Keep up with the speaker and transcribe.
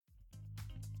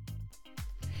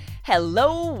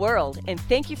Hello, world, and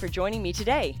thank you for joining me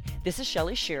today. This is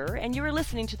Shelly Shearer, and you are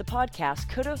listening to the podcast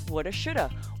Coulda, Woulda, Shoulda,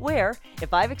 where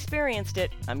if I've experienced it,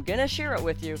 I'm gonna share it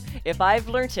with you. If I've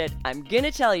learnt it, I'm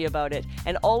gonna tell you about it,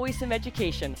 and always some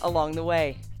education along the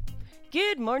way.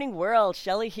 Good morning, world.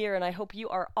 Shelly here, and I hope you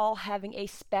are all having a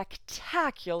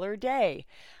spectacular day.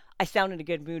 I sound in a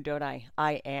good mood, don't I?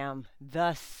 I am.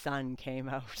 The sun came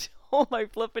out. Oh my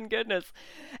flippin' goodness.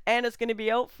 And it's going to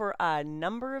be out for a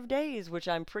number of days, which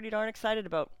I'm pretty darn excited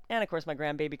about. And of course, my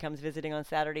grandbaby comes visiting on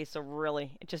Saturday, so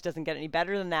really, it just doesn't get any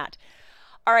better than that.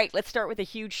 All right, let's start with a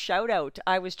huge shout out.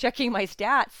 I was checking my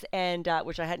stats, and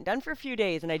which I hadn't done for a few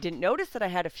days, and I didn't notice that I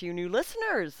had a few new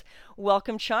listeners.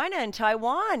 Welcome, China and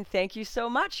Taiwan. Thank you so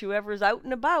much, whoever's out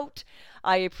and about.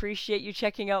 I appreciate you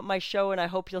checking out my show, and I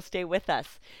hope you'll stay with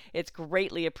us. It's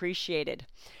greatly appreciated.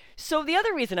 So the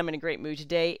other reason I'm in a great mood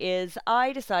today is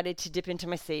I decided to dip into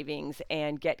my savings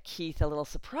and get Keith a little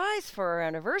surprise for our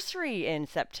anniversary in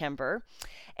September.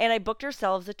 And I booked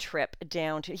ourselves a trip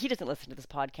down to, he doesn't listen to this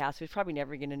podcast, so he's probably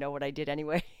never going to know what I did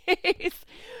anyways.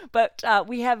 But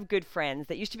we have good friends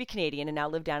that used to be Canadian and now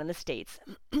live down in the States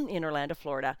in Orlando,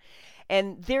 Florida.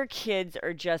 And their kids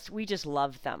are we just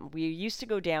love them. We used to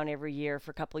go down every year for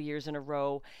a couple of years in a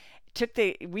row.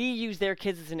 We use their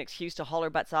kids as an excuse to haul our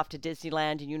butts off to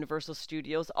Disneyland and Universal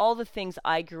Studios, all the things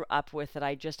I grew up with that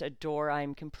I just adore.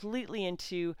 I'm completely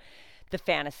into the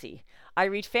fantasy. I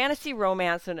read fantasy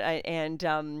romance and I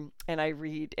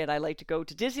like to go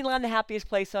to Disneyland, the happiest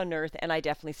place on earth, and I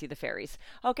definitely see the fairies.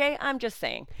 Okay, I'm just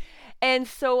saying. And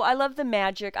so I love the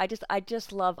magic. I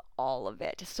just love all of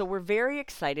it. So we're very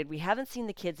excited. We haven't seen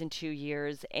the kids in 2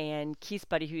 years, and Keith's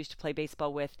buddy who used to play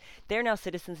baseball with, they're now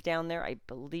citizens down there. I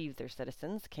believe they're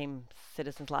citizens, came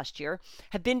citizens last year,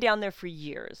 have been down there for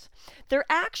years. They're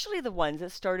actually the ones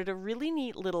that started a really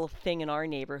neat little thing in our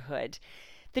neighborhood.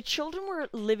 The children were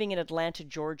living in Atlanta,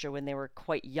 Georgia when they were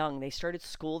quite young. They started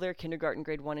school there, kindergarten,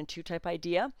 grade 1 and 2 type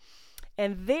idea.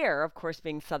 And there, of course,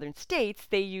 being southern states,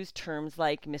 they use terms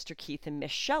like Mr. Keith and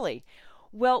Miss Shelley.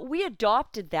 Well, we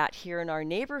adopted that here in our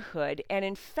neighborhood, and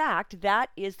in fact, that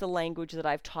is the language that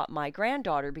I've taught my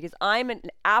granddaughter because I'm an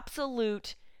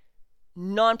absolute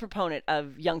non-proponent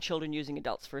of young children using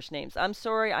adults' first names. I'm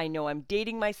sorry, I know I'm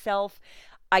dating myself.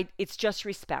 It's just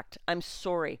respect. I'm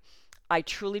sorry. I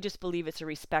truly just believe it's a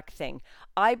respect thing.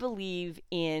 I believe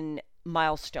in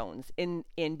milestones, in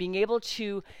being able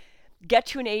to get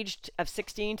to an age of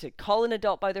 16 to call an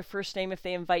adult by their first name if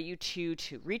they invite you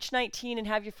to reach 19 and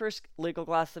have your first legal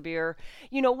glass of beer.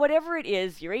 Whatever it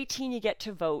is, you're 18, you get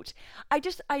to vote.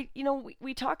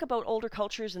 We talk about older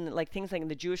cultures and like things like in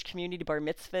the Jewish community, bar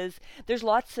mitzvahs. There's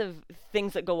lots of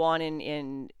things that go on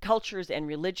in cultures and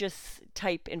religious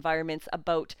type environments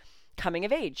about coming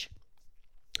of age.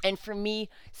 And for me,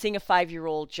 seeing a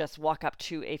 5-year-old just walk up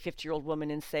to a 50-year-old woman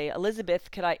and say,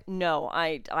 Elizabeth, could I? No,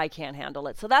 I can't handle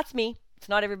it. So that's me. It's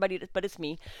not everybody, but it's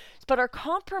me. But our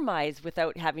compromise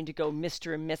without having to go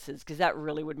Mr. and Mrs., because that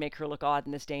really would make her look odd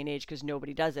in this day and age because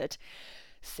nobody does it.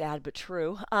 Sad but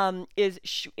true.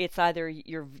 It's either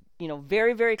you're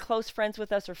very, very close friends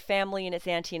with us or family and it's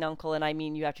auntie and uncle. And I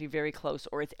mean, you have to be very close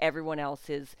or it's everyone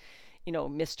else's,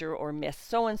 Mr. or Miss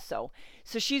so-and-so.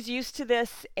 So she's used to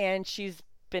this and she's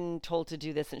been told to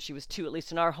do this since she was 2, at least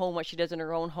in our home. What she does in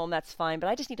her own home, that's fine, but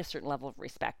I just need a certain level of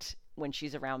respect when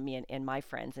she's around me and my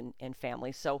friends and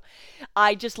family. So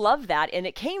I just love that, and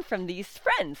it came from these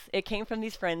friends. It came from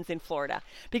these friends in Florida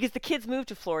because the kids moved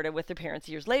to Florida with their parents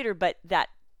years later, but that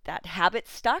habit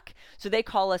stuck, so they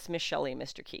call us Miss Shelley and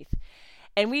Mr. Keith.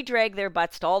 And we drag their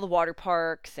butts to all the water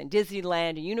parks and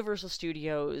Disneyland and Universal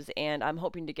Studios, and I'm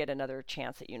hoping to get another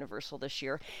chance at Universal this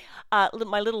year.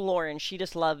 My little Lauren, she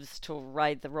just loves to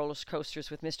ride the roller coasters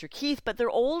with Mr. Keith, but they're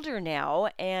older now,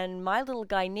 and my little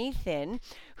guy Nathan,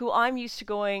 who I'm used to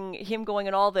going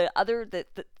on all the other,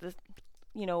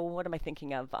 what am I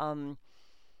thinking of?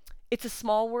 It's a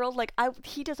Small World.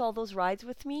 He does all those rides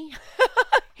with me,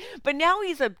 but now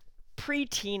he's a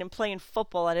preteen and playing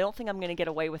football, and I don't think I'm going to get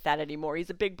away with that anymore. He's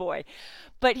a big boy.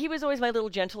 But he was always my little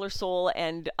gentler soul,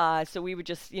 and so we would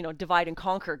just, divide and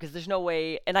conquer because there's no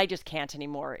way, and I just can't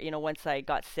anymore. Once I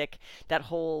got sick, that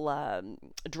whole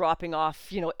dropping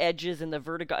off, edges and the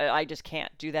vertigo, I just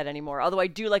can't do that anymore. Although I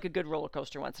do like a good roller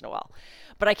coaster once in a while.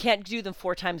 But I can't do them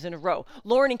 4 times in a row.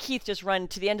 Lauren and Keith just run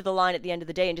to the end of the line at the end of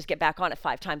the day and just get back on it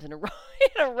 5 times in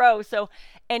a row. So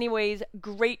anyways,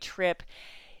 great trip.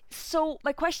 So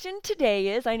my question today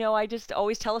is, I know I just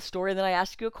always tell a story and then I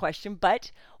ask you a question, but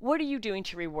what are you doing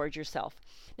to reward yourself?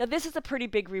 Now, this is a pretty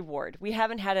big reward. We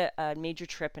haven't had a major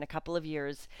trip in a couple of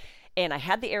years, And I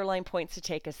had the airline points to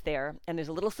take us there. And there's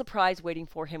a little surprise waiting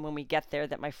for him when we get there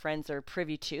that my friends are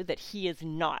privy to, that he is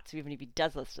not. So even if he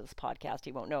does listen to this podcast,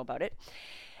 he won't know about it.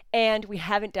 And we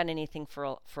haven't done anything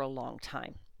for a long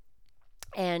time.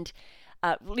 And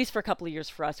at least for a couple of years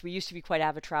for us, we used to be quite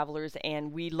avid travelers,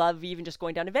 and we love even just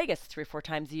going down to Vegas 3 or 4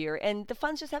 times a year, and the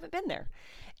funds just haven't been there.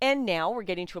 And now we're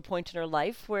getting to a point in our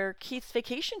life where Keith's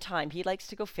vacation time. He likes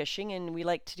to go fishing, and we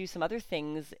like to do some other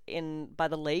things in by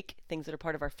the lake, things that are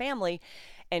part of our family.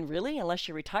 And really, unless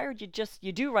you're retired,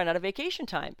 you do run out of vacation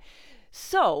time.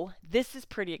 So this is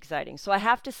pretty exciting. So I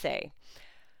have to say,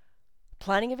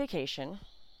 planning a vacation,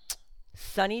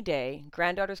 sunny day,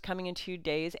 granddaughter's coming in 2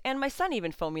 days, and my son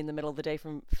even phoned me in the middle of the day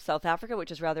from South Africa,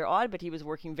 which is rather odd, but he was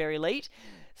working very late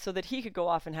so that he could go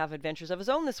off and have adventures of his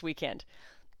own this weekend.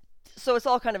 So it's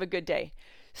all kind of a good day.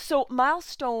 So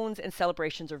milestones and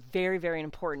celebrations are very, very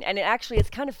important. And it's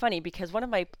kind of funny because one of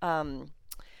my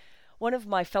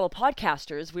fellow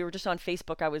podcasters, we were just on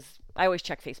Facebook. I always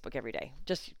check Facebook every day.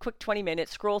 Just quick 20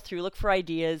 minutes, scroll through, look for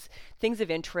ideas, things of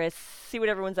interest, see what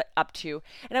everyone's up to.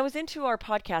 And I was into our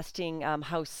podcasting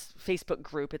house Facebook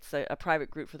group. It's a private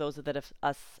group for those that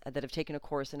have taken a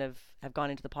course and have gone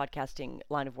into the podcasting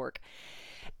line of work.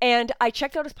 And I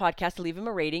checked out his podcast to leave him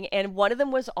a rating, and one of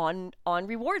them was on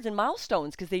rewards and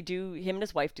milestones, because him and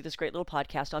his wife do this great little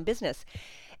podcast on business.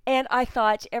 And I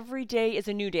thought, every day is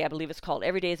a new day, I believe it's called.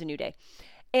 Every day is a new day.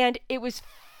 And it was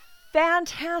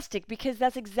fantastic, because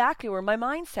that's exactly where my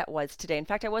mindset was today. In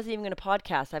fact, I wasn't even going to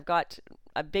podcast. I've got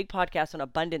a big podcast on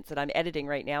abundance that I'm editing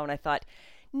right now. And I thought,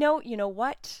 no, you know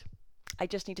what? I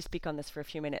just need to speak on this for a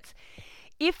few minutes.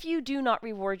 If you do not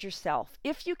reward yourself,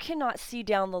 if you cannot see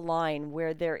down the line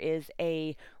where there is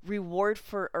a reward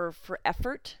for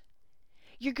effort,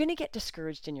 you're going to get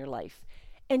discouraged in your life.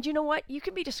 And you know what? You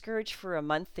can be discouraged for a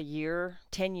month, a year,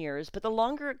 10 years, but the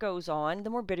longer it goes on, the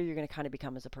more bitter you're going to kind of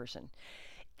become as a person.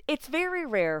 It's very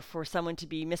rare for someone to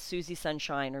be Miss Susie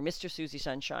Sunshine or Mr. Susie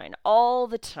Sunshine all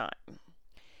the time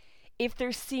if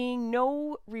they're seeing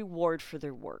no reward for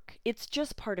their work. It's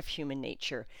just part of human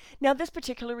nature. Now, this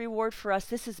particular reward for us,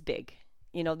 this is big.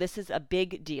 This is a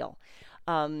big deal.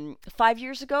 5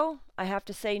 years ago, I have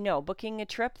to say no. Booking a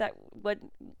trip,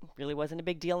 really wasn't a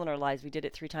big deal in our lives. We did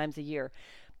it 3 times a year.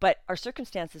 But our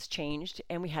circumstances changed,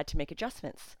 and we had to make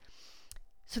adjustments.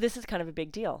 So this is kind of a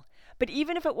big deal. But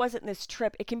even if it wasn't this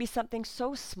trip, it can be something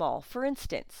so small. For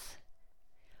instance,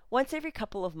 once every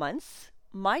couple of months,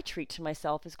 my treat to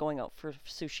myself is going out for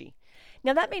sushi.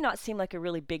 Now, that may not seem like a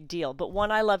really big deal, but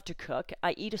one, I love to cook.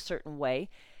 I eat a certain way,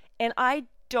 and I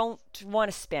don't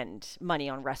want to spend money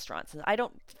on restaurants. I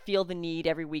don't feel the need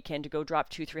every weekend to go drop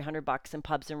 $200-300 in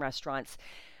pubs and restaurants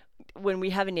when we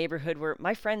have a neighborhood where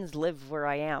my friends live where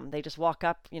I am. They just walk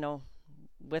up,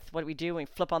 with what we do, and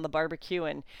flip on the barbecue.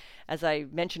 And as I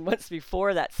mentioned once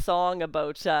before, that song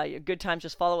about good times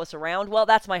just follow us around. Well,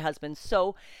 that's my husband.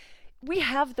 So we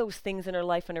have those things in our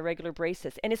life on a regular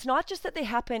basis. And it's not just that they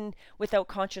happen without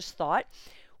conscious thought.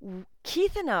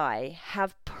 Keith and I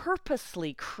have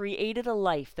purposely created a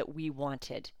life that we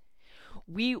wanted.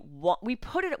 We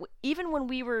put it, even when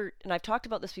we were, and I've talked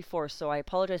about this before, so I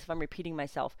apologize if I'm repeating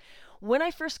myself. When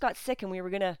I first got sick and we were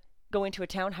going to go into a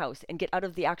townhouse and get out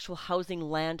of the actual housing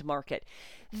land market,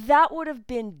 that would have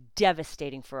been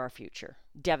devastating for our future.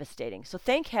 Devastating. So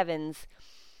thank heavens,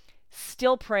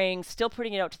 still praying, still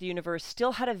putting it out to the universe,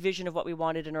 still had a vision of what we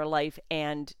wanted in our life,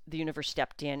 and the universe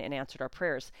stepped in and answered our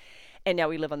prayers. And now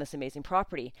we live on this amazing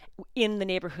property in the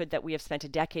neighborhood that we have spent a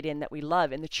decade in, that we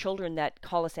love, and the children that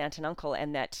call us aunt and uncle,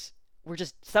 and that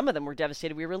some of them were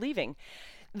devastated we were leaving.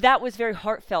 That was very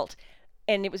heartfelt,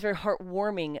 and it was very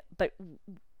heartwarming. But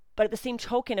at the same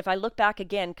token, if I look back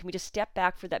again, can we just step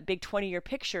back for that big 20-year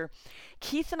picture?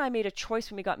 Keith and I made a choice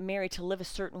when we got married to live a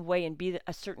certain way and be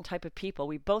a certain type of people.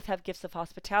 We both have gifts of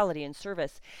hospitality and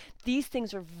service. These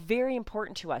things are very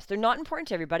important to us. They're not important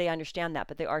to everybody, I understand that,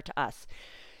 but they are to us.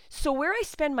 So where I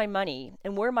spend my money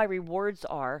and where my rewards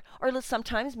are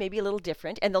sometimes maybe a little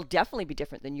different, and they'll definitely be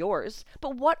different than yours.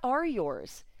 But what are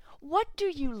yours? What do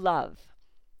you love?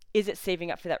 Is it saving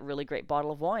up for that really great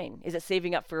bottle of wine? Is it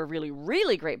saving up for a really,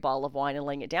 really great bottle of wine and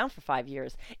laying it down for 5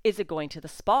 years? Is it going to the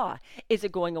spa? Is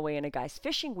it going away on a guy's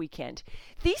fishing weekend?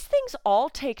 These things all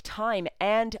take time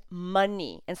and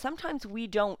money, and sometimes we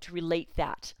don't relate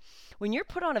that. When you're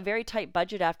put on a very tight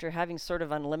budget after having sort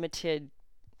of unlimited,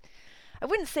 I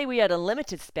wouldn't say we had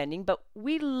unlimited spending, but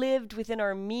we lived within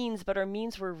our means, but our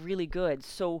means were really good.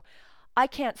 So I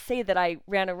can't say that I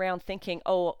ran around thinking,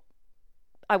 oh,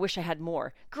 I wish I had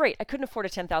more. Great, I couldn't afford a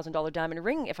 $10,000 diamond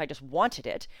ring if I just wanted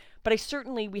it, but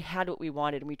we had what we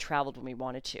wanted and we traveled when we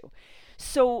wanted to.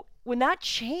 So when that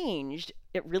changed,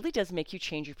 it really does make you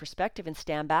change your perspective and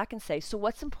stand back and say, so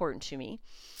what's important to me?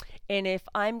 And if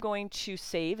I'm going to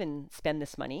save and spend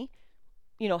this money,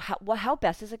 how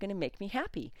best is it going to make me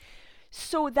happy?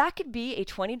 So that could be a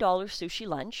 $20 sushi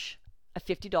lunch, a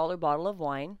 $50 bottle of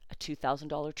wine, a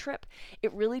 $2,000 trip.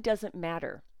 It really doesn't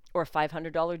matter. Or a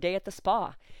 $500 day at the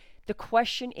spa. The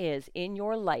question is, in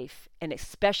your life, and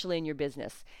especially in your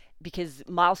business, because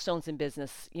milestones in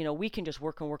business, we can just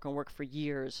work and work and work for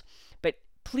years, but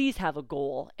please have a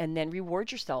goal and then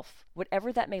reward yourself,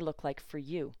 whatever that may look like for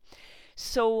you.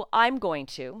 So I'm going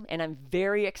to, and I'm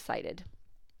very excited.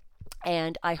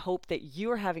 And I hope that you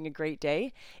are having a great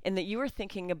day and that you are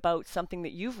thinking about something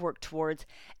that you've worked towards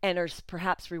and are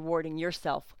perhaps rewarding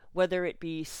yourself, whether it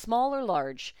be small or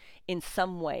large, in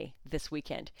some way this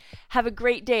weekend. Have a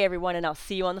great day, everyone, and I'll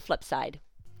see you on the flip side.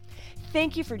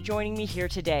 Thank you for joining me here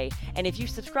today. And if you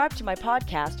subscribe to my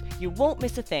podcast, you won't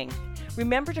miss a thing.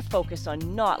 Remember to focus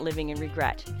on not living in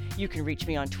regret. You can reach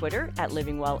me on Twitter at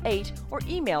livingwell8 or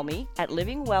email me at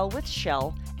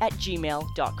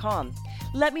livingwellwithshell@gmail.com.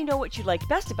 Let me know what you liked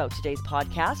best about today's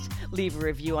podcast, leave a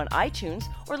review on iTunes,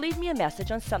 or leave me a message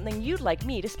on something you'd like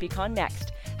me to speak on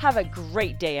next. Have a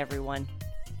great day, everyone.